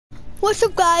What's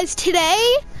up, guys?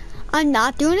 Today I'm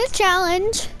not doing a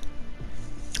challenge.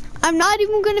 I'm not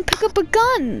even gonna pick up a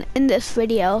gun in this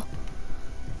video.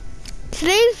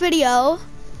 Today's video,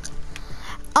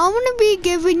 I'm gonna be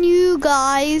giving you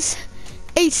guys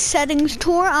a settings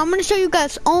tour. I'm gonna show you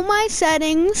guys all my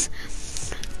settings.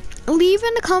 Leave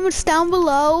in the comments down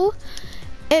below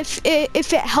if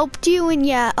it helped you, and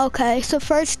yeah, okay. So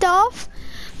first off,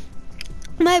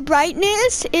 my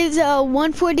brightness is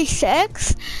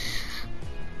 146.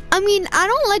 I mean, I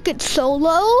don't like it so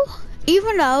low,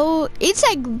 even though it's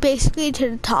like basically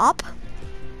to the top.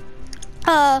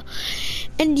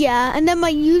 And yeah, and then my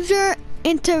user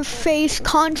interface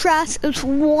contrast is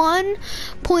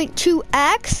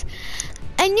 1.2x.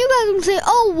 And you guys can say,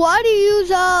 oh, why do you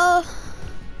use,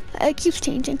 it keeps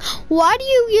changing. Why do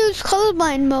you use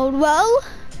colorblind mode? Well,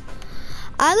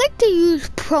 I like to use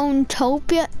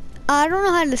Prontopia. I don't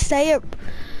know how to say it.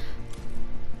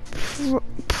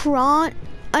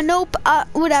 Nope,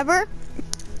 whatever.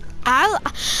 I'll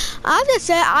just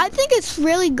say, I think it's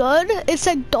really good. It's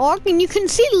like dark, and you can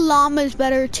see llamas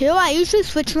better too. I usually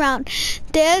switch around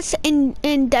this and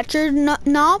Dexter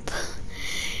knob.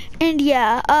 And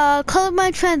yeah,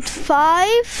 colorblind trans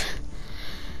 5.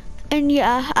 And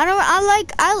yeah,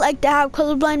 I like to have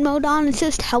colorblind mode on. It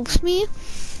just helps me.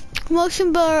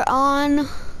 Motion blur on.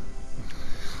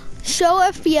 Show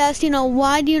FPS, you know,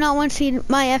 why do you not want to see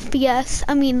my FPS?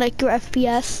 I mean, like, your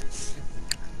FPS.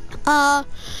 I'm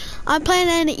playing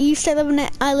in the East. I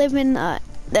live in the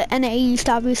NA East,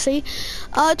 obviously.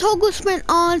 Toggle sprint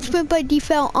on, sprint by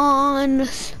default on.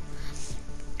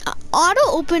 Auto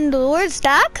open doors,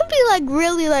 that could be like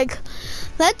really like,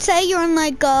 let's say you're in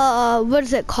like, what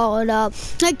is it called?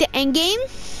 Like the end game.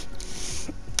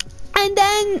 And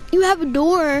then you have a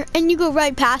door and you go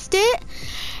right past it.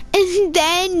 And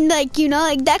then, like, you know,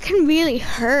 like, that can really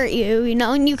hurt you, you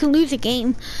know, and you can lose a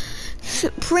game.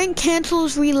 Sprint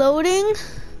cancels reloading.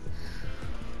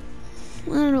 I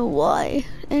don't know why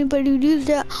anybody would use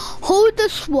that. Hold the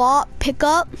swap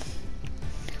pickup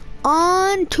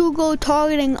on to go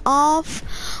targeting off.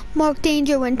 Mark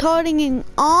danger when targeting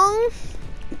on.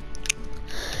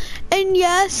 And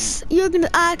yes, you're gonna,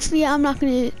 actually, I'm not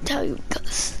gonna tell you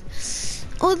because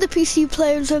all the PC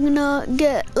players are gonna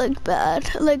get like bad,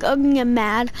 like I'm gonna get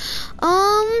mad.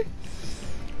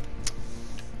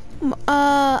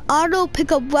 Auto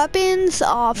pick up weapons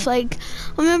off. Like,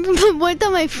 I remember one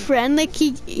time my friend, like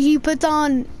he puts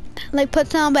on by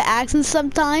accident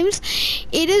sometimes.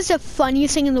 It is the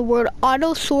funniest thing in the world.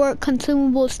 Auto sort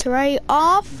consumables to right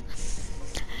off.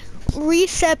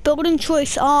 Reset building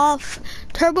choice off.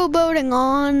 Turbo building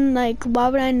on. Like, why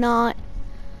would I not?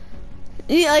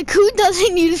 Yeah, like, who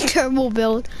doesn't use turbo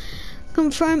build?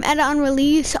 Confirm edit on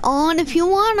release on. If you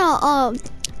wanna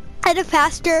edit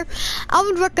faster, I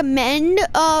would recommend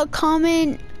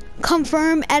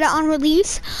confirm edit on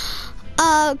release.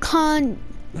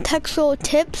 Contextual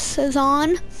tips is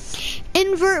on.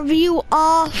 Invert view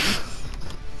off.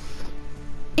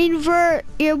 Invert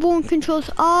airborne controls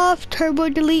off. Turbo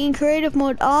delete in creative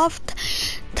mode off.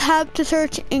 Tab to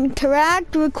search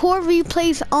interact. Record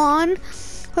replays on.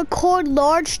 Record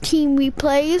large team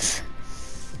replays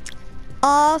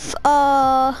off.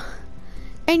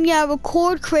 And yeah,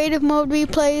 record creative mode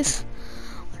replays.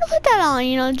 I'm gonna put that on,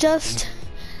 you know, just,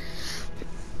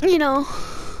 you know.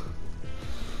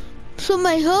 So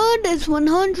my HUD is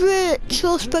 100.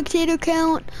 Show spectator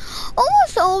count.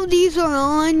 Almost all of these are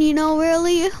on, you know,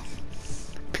 really. If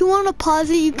you want to pause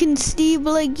it, you can see,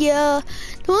 but like, yeah,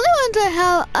 the only ones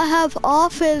I have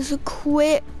off is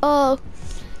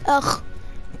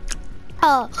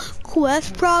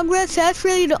quest progress. That's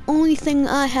really the only thing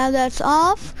I have that's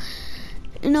off.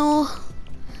 You know,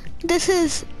 this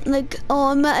is like, oh,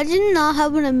 imagine not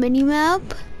having a mini map.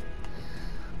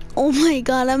 Oh my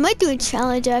god, I might do a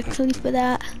challenge actually for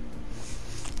that.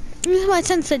 This is my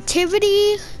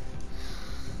sensitivity.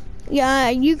 Yeah,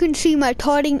 you can see my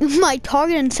target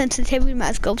and sensitivity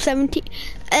mask go 17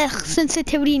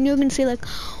 sensitivity, and you can see like,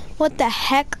 what the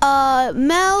heck.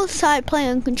 Mouse, side play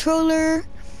on controller.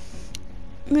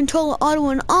 Controller auto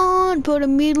and on. Build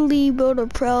immediately, builder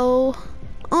pro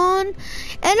on. And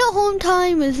at home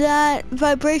time is that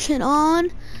vibration on.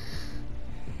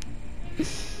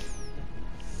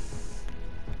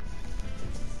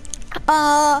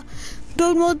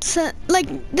 Build mode like,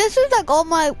 this is like all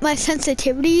my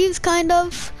sensitivities kind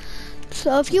of.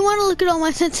 So if you want to look at all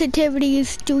my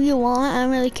sensitivities, do you want? I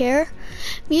don't really care.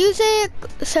 Music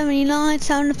 79,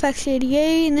 sound effects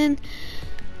 88, and then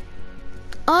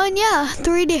and yeah,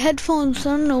 3D headphones.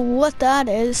 I don't know what that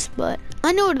is, but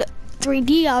I know what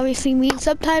 3D obviously means.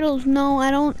 Subtitles, no,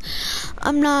 I don't.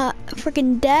 I'm not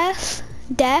freaking deaf.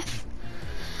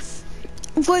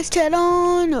 Voice chat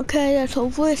on. Okay, that's all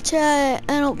voice chat.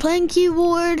 And I'll playing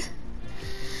keyboard.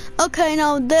 Okay,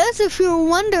 now this, if you're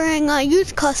wondering, I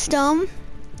use custom.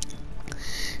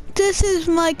 This is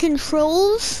my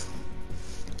controls.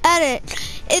 Edit.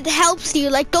 It helps you.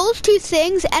 Like those two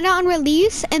things, edit on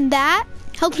release, and that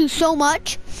helps you so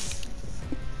much.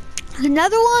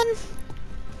 Another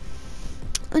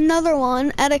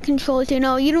one, edit controls. You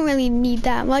know, you don't really need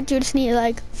that much. You just need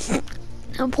like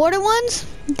important ones,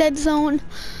 dead zone,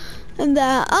 and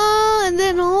that. And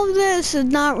then all of this is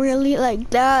not really like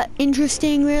that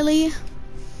interesting, really.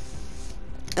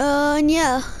 And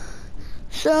yeah.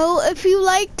 So if you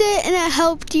liked it and it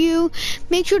helped you,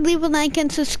 make sure to leave a like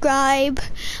and subscribe.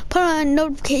 Put on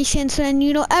notifications so then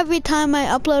you know every time I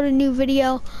upload a new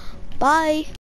video. Bye.